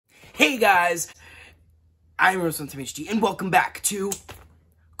Hey guys, I'm RoseTimHD, and welcome back to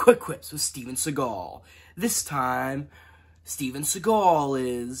Quick Quips with Steven Seagal. This time, Steven Seagal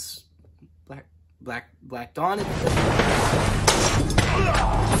is Black Dawn.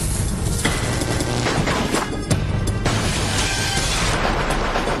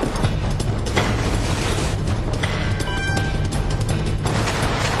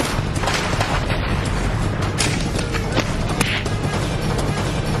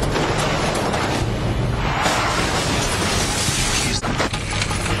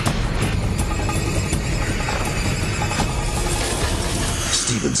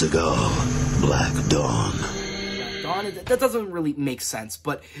 Steven Seagal, Black Dawn. That doesn't really make sense,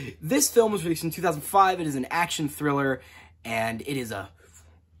 but this film was released in 2005. It is an action thriller, and it is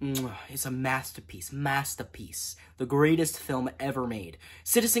it's a masterpiece. The greatest film ever made.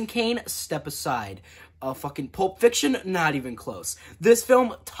 Citizen Kane, step aside. Fucking Pulp Fiction, not even close. This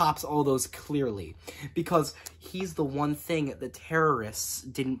film tops all those clearly, because he's the one thing the terrorists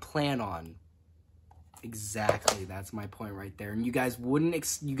didn't plan on. Exactly, that's my point right there. And you guys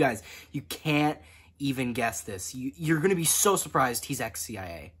you can't even guess this. You're gonna be so surprised he's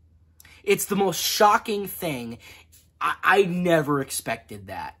ex-CIA. It's the most shocking thing. I never expected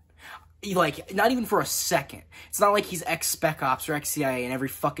that. Like, not even for a second. It's not like he's ex-Spec Ops or ex-CIA in every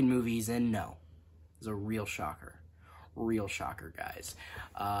fucking movie he's in. No. It's a real shocker. Real shocker, guys.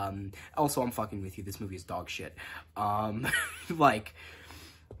 Also, I'm fucking with you. This movie is dog shit.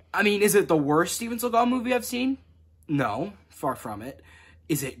 I mean, is it the worst Steven Seagal movie I've seen? No, far from it.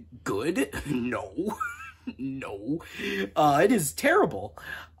 Is it good? No. No. It is terrible.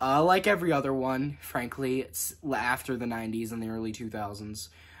 Like every other one, frankly. It's after the 90s and the early 2000s.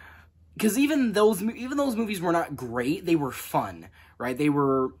 Because even those movies were not great. They were fun, right? They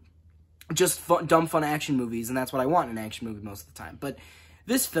were just dumb, fun action movies, and that's what I want in an action movie most of the time. But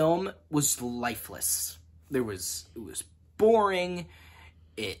this film was lifeless. It was boring.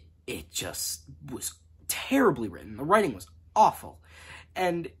 It just was terribly written. The writing was awful.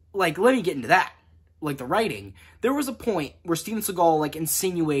 And, like, let me get into that. Like, the writing. There was a point where Steven Seagal, like,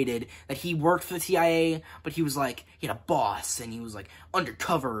 insinuated that he worked for the CIA, but he was, like, he had a boss, and he was, like,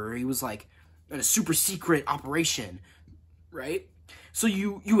 undercover, or he was, like, in a super secret operation, right? So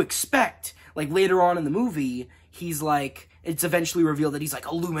you expect, like, later on in the movie, he's, like, it's eventually revealed that he's,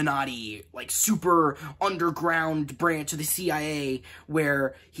 like, Illuminati, like, super underground branch of the CIA,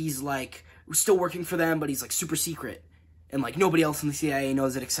 where he's, like, still working for them, but he's, like, super secret. And, like, nobody else in the CIA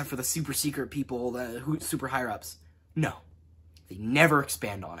knows it except for the super secret people, the super higher-ups. No. They never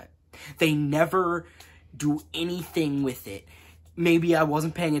expand on it. They never do anything with it. Maybe I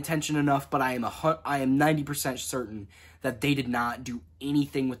wasn't paying attention enough, but I am 90% certain that they did not do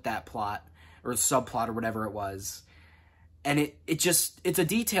anything with that plot, or subplot, or whatever it was. And it's a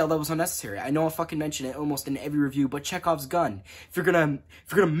detail that was unnecessary. I know I fucking mention it almost in every review, but Chekhov's gun. If you're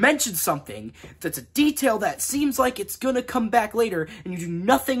gonna mention something that's a detail that seems like it's gonna come back later, and you do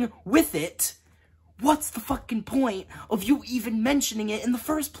nothing with it, what's the fucking point of you even mentioning it in the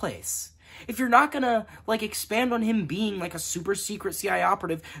first place? If you're not gonna, like, expand on him being, like, a super secret CIA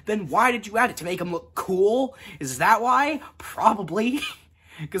operative, then why did you add it? To make him look cool? Is that why? Probably.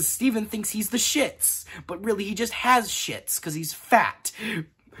 Because Steven thinks he's the shits, but really he just has shits because he's fat.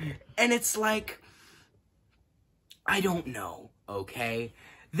 And it's like, I don't know, okay?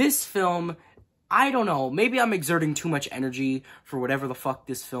 This film, I don't know, maybe I'm exerting too much energy for whatever the fuck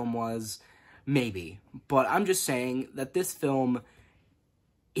this film was, maybe. But I'm just saying that this film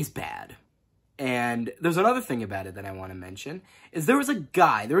is bad. And there's another thing about it that I want to mention, is there was a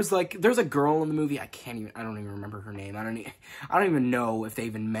guy, there's a girl in the movie, I don't even remember her name, I don't even know if they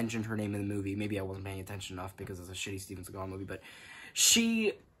even mentioned her name in the movie. Maybe I wasn't paying attention enough because it's a shitty Steven Seagal movie, but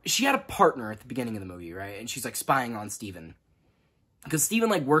she had a partner at the beginning of the movie, right, and she's, like, spying on Steven. Because Steven,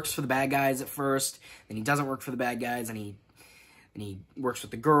 like, works for the bad guys at first, then he doesn't work for the bad guys, and he works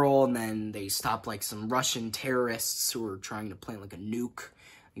with the girl, and then they stop, like, some Russian terrorists who were trying to plant, like, a nuke.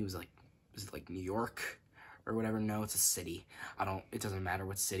 He was, like, is it, like, New York or whatever? No, it's a city. It doesn't matter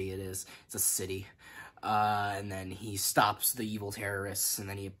what city it is. It's a city. And then he stops the evil terrorists, and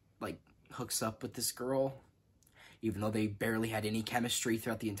then he, like, hooks up with this girl, even though they barely had any chemistry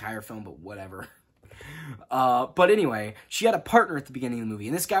throughout the entire film, but whatever. But anyway, she had a partner at the beginning of the movie,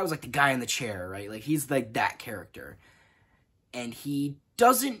 and this guy was, like, the guy in the chair, right? Like, he's, like, that character. And he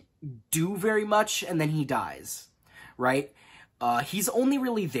doesn't do very much, and then he dies, right? He's only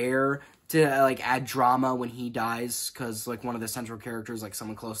really there to, like, add drama when he dies, because, like, one of the central characters, like,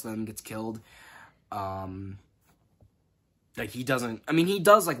 someone close to them gets killed. Like, he doesn't, I mean, he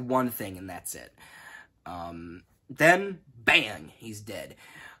does, like, one thing, and that's it. Then, bang, he's dead.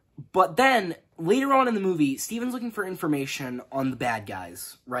 But then, later on in the movie, Steven's looking for information on the bad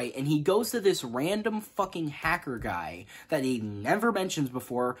guys, right? And he goes to this random fucking hacker guy that he never mentions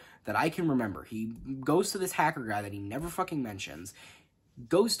before that I can remember. He goes to this hacker guy that he never fucking mentions,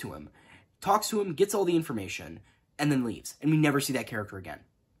 goes to him, talks to him, gets all the information, and then leaves. And we never see that character again.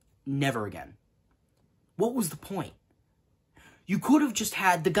 Never again. What was the point? You could have just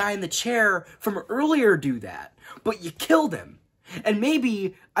had the guy in the chair from earlier do that, but you killed him. And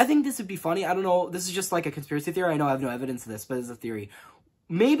maybe, I think this would be funny, I don't know, this is just like a conspiracy theory, I know I have no evidence of this, but it's a theory.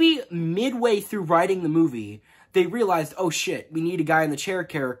 Maybe midway through writing the movie, they realized, oh shit, we need a guy in the chair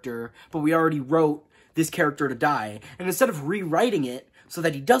character, but we already wrote this character to die. And instead of rewriting it so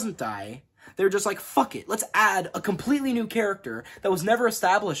that he doesn't die, they're just like, fuck it, let's add a completely new character that was never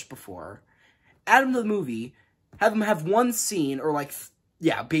established before, add him to the movie, have him have one scene, or like,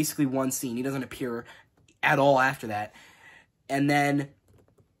 yeah, basically one scene, he doesn't appear at all after that, and then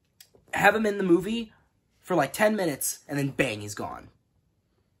have him in the movie for like 10 minutes, and then bang, he's gone.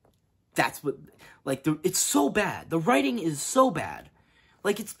 That's what, like, it's so bad. The writing is so bad.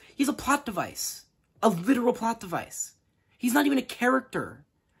 Like, he's a plot device. A literal plot device. He's not even a character.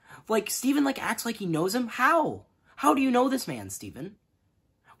 Like, Steven, like, acts like he knows him. How? How do you know this man, Steven?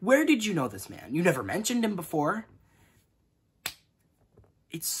 Where did you know this man? You never mentioned him before.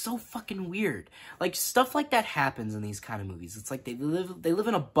 It's so fucking weird. Like, stuff like that happens in these kind of movies. It's like they live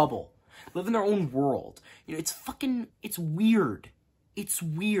in a bubble. Live in their own world. You know, it's weird. It's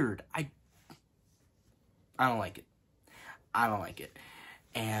weird. I don't like it. I don't like it.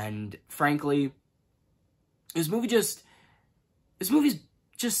 And, frankly, this movie's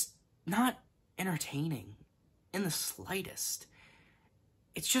just not entertaining in the slightest.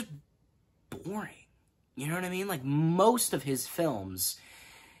 It's just boring. You know what I mean? Like, most of his films...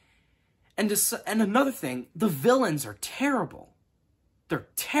 And another thing, the villains are terrible. They're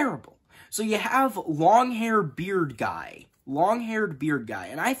terrible. So you have long-haired beard guy. Long-haired beard guy.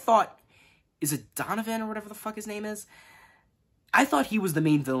 And I thought, is it Donovan or whatever the fuck his name is? I thought he was the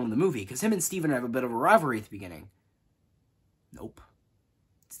main villain of the movie, because him and Steven have a bit of a rivalry at the beginning. Nope.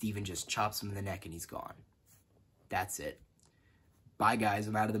 Steven just chops him in the neck and he's gone. That's it. Bye, guys.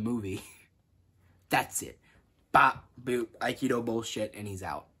 I'm out of the movie. That's it. Bop, boop, Aikido bullshit, and he's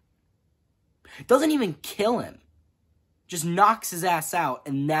out. Doesn't even kill him. Just knocks his ass out,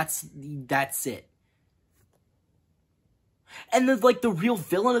 and that's it. And the real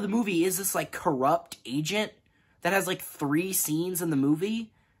villain of the movie is this, like, corrupt agent that has, like, 3 scenes in the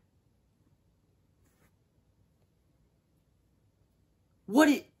movie.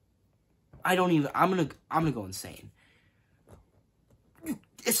 I'm gonna go insane. You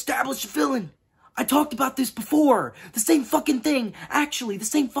established a villain. I talked about this before. The same fucking thing. Actually, the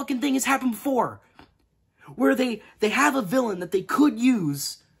same fucking thing has happened before. Where they have a villain that they could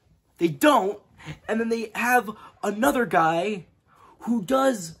use. They don't. And then they have another guy who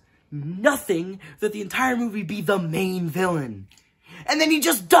does nothing that the entire movie be the main villain. And then he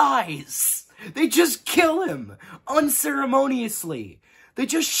just dies. They just kill him. Unceremoniously. They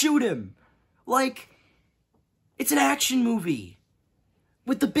just shoot him. Like, it's an action movie.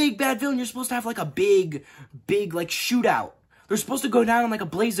 With the big bad villain, you're supposed to have, like, a big, like, shootout. They're supposed to go down in, like, a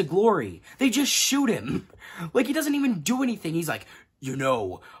blaze of glory. They just shoot him. Like, he doesn't even do anything. He's like,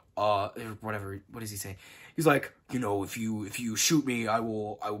 whatever, what does he say? He's like, if you shoot me, I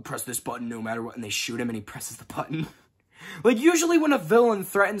will press this button no matter what. And they shoot him and he presses the button. Like, usually when a villain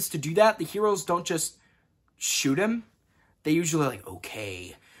threatens to do that, the heroes don't just shoot him. They usually like,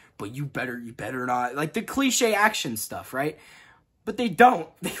 okay, but you better not. Like, the cliche action stuff, right? But they don't.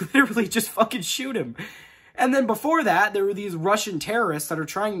 They literally just fucking shoot him. And then before that, there were these Russian terrorists that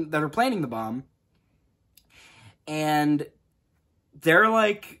are planning the bomb. And they're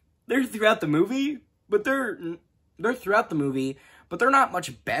throughout the movie, but they're throughout the movie, but they're not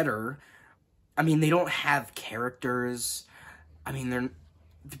much better. I mean, they don't have characters. I mean,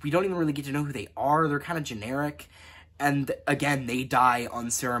 we don't even really get to know who they are. They're kind of generic. And again, they die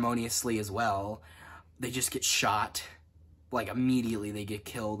unceremoniously as well. They just get shot. Like, immediately they get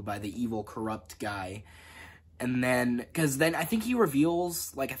killed by the evil, corrupt guy. And then, because then I think he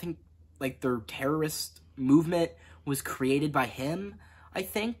reveals, their terrorist movement was created by him, I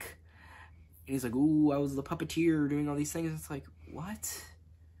think. And he's like, ooh, I was the puppeteer doing all these things. It's like, what?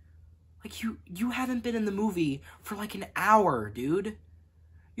 Like, you haven't been in the movie for, like, an hour, dude.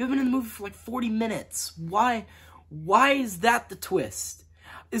 You haven't been in the movie for, like, 40 minutes. Why is that the twist?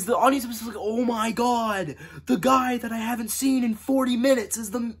 Is the audience supposed to be like, oh my god, the guy that I haven't seen in 40 minutes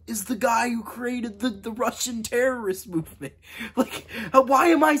is the guy who created the Russian terrorist movement? Like, why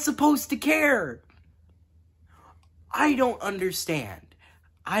am I supposed to care? I don't understand.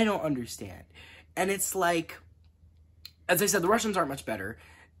 I don't understand. And it's like, as I said, the Russians aren't much better.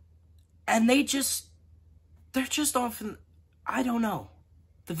 And they're just often, I don't know.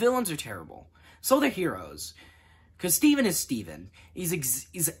 The villains are terrible. So the heroes. Because Steven is Steven.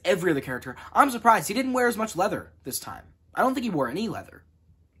 He's every other character. I'm surprised he didn't wear as much leather this time. I don't think he wore any leather.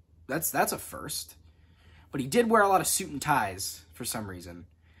 That's a first. But he did wear a lot of suit and ties for some reason.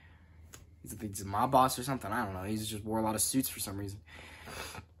 He's a mob boss or something. I don't know. He just wore a lot of suits for some reason.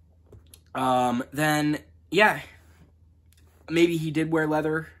 Then, yeah. Maybe he did wear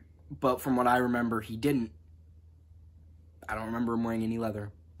leather, but from what I remember, he didn't. I don't remember him wearing any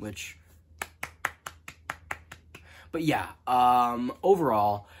leather, which... But yeah,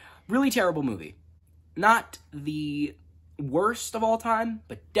 overall, really terrible movie. Not the worst of all time,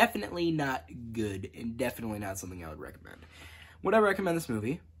 but definitely not good, and definitely not something I would recommend. Would I recommend this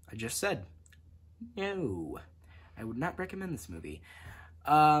movie? I just said, no. I would not recommend this movie.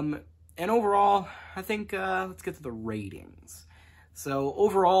 And overall, I think, let's get to the ratings. So,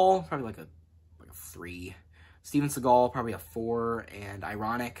 overall, probably like a 3. Steven Seagal, probably a 4, and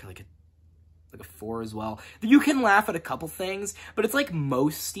Ironic, like a 4 as well. You can laugh at a couple things, but it's like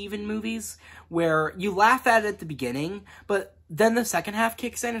most Steven movies, where you laugh at it at the beginning, but then the second half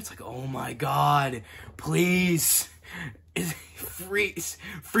kicks in, it's like, oh my god, please,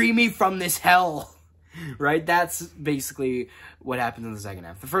 free me from this hell, right? That's basically what happens in the second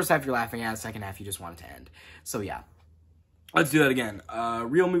half. The first half you're laughing at, the second half you just want it to end. So yeah, let's do that again.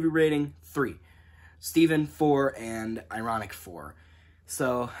 Real movie rating, 3. Steven, 4, and Ironic, 4.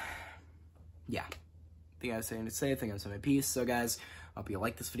 So... yeah, I think I have something to say. I think I've said my piece. So, guys, I hope you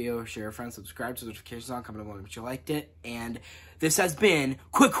liked this video. Share with friends, subscribe to the notifications on, comment below if you liked it. And this has been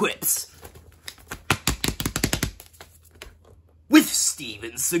Quips with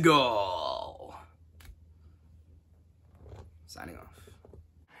Steven Seagal. Signing off.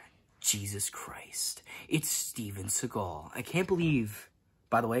 Jesus Christ, it's Steven Seagal. I can't believe,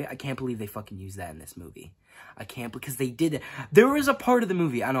 by the way, I can't believe they fucking used that in this movie. I can't, because they did it. There was a part of the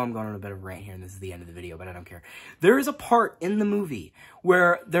movie, I know I'm going on a bit of a rant here and this is the end of the video, but I don't care. There is a part in the movie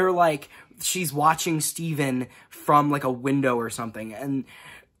where they're like, she's watching Steven from like a window or something, and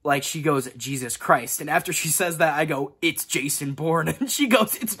like she goes, Jesus Christ, and after she says that, I go, it's Jason Bourne, and she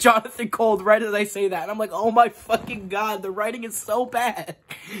goes, it's Jonathan Cold, right as I say that, and I'm like, oh my fucking god, the writing is so bad.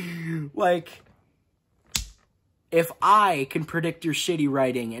 Like... if I can predict your shitty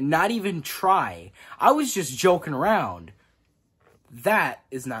writing and not even try, I was just joking around. That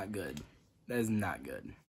is not good. That is not good.